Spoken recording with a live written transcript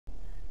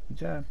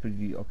It's a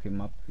pretty okay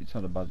map. It's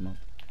not a bad map.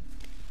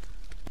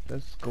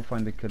 Let's go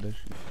find the killers.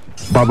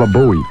 Baba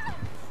Bowie.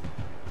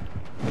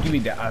 Give me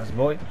the ass,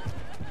 boy.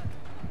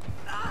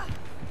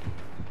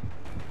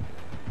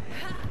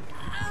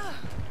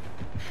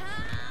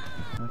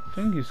 I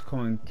think he's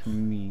coming to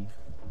me.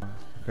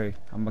 Okay,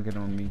 I'm gonna get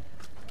on me.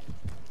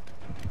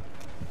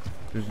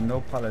 There's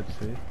no pallets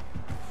here.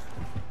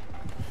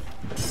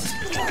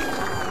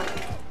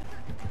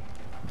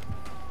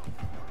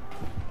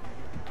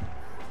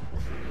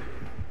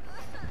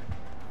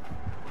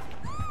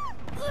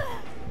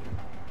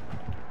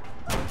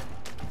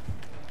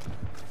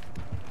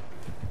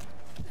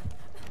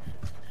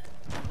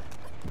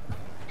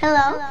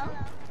 Hello?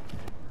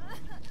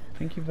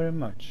 Thank you very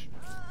much.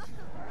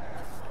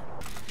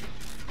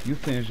 You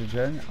finish the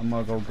gen, I'm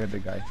gonna go get the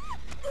guy.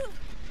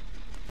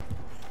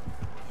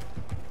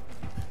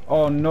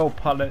 Oh no,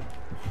 pallet.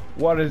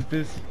 What is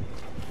this?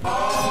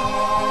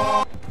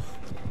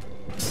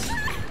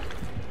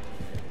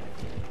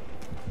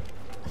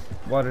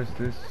 What is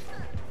this?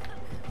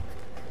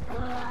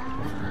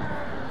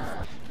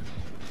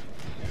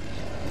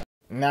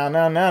 No,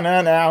 no, no,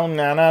 no, no,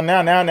 no, no,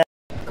 no, no, no.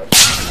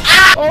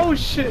 Oh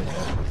shit!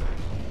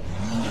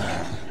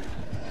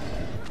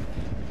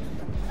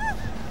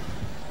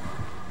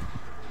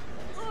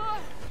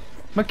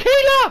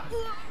 Mikaela!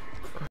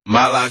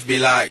 My life be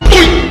like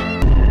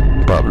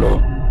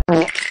Pablo.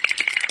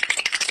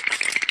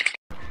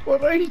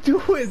 What are you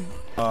doing?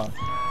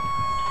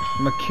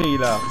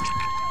 Mikaela.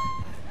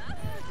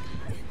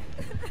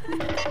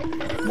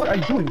 What are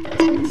you doing?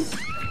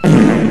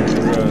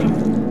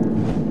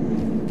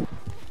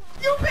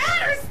 You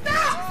better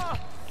stop!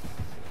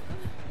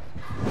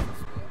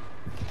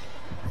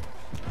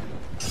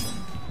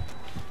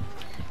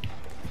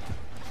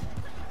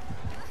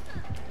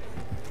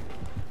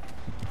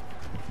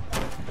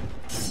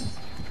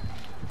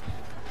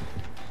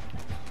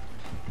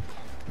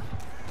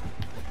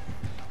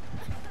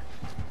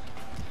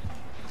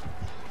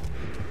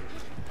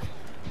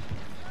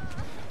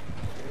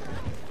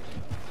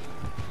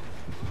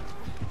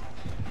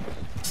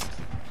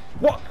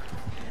 What?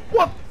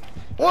 What?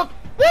 What?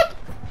 What?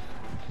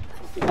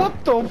 What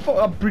the fuck?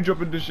 I'm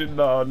pre-dropping this shit.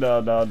 No,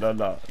 no, no, no,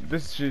 no.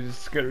 This shit is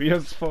scary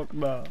as fuck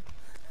now.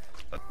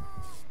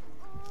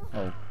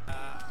 Oh.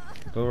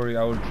 Don't worry,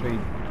 I will trade.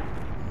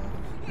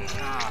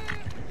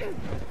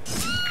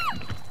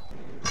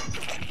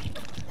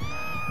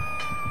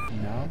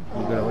 Now,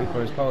 we gotta wait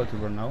for his power to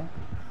run out.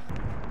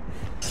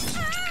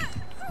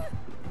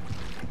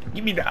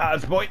 Give me the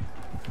ass, boy!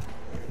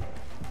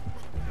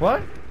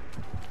 What?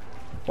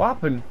 What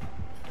happened?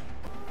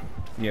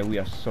 Yeah, we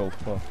are so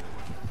fucked.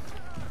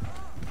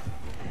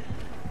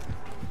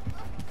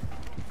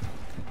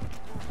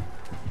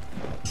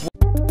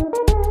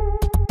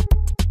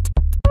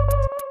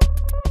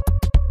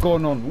 What's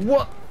going on?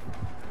 What?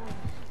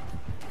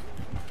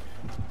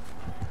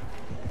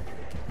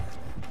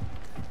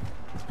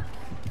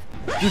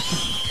 This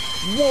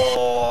is...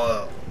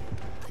 Whoa!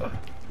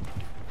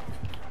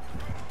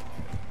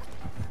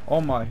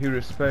 Oh my, he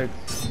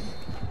respects.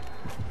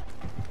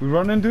 We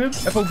run into him?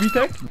 FOB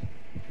tech?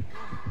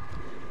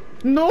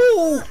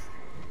 No!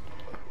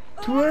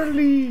 Too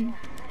early!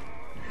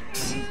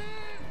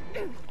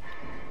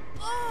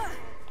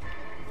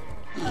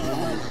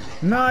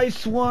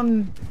 Nice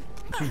one!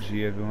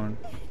 GG everyone.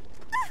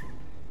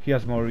 He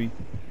has Mori.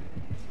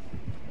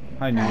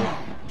 I knew it.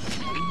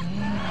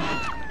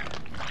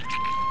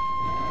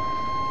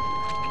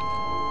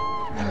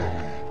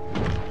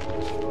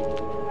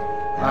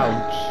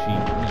 Ouchie.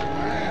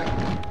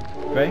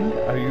 Bang,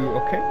 are you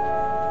okay?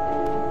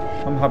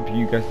 I'm happy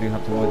you guys didn't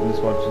have to witness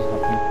what I was just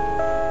happy.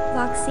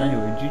 Foxy.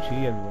 Anyway, GG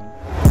everyone.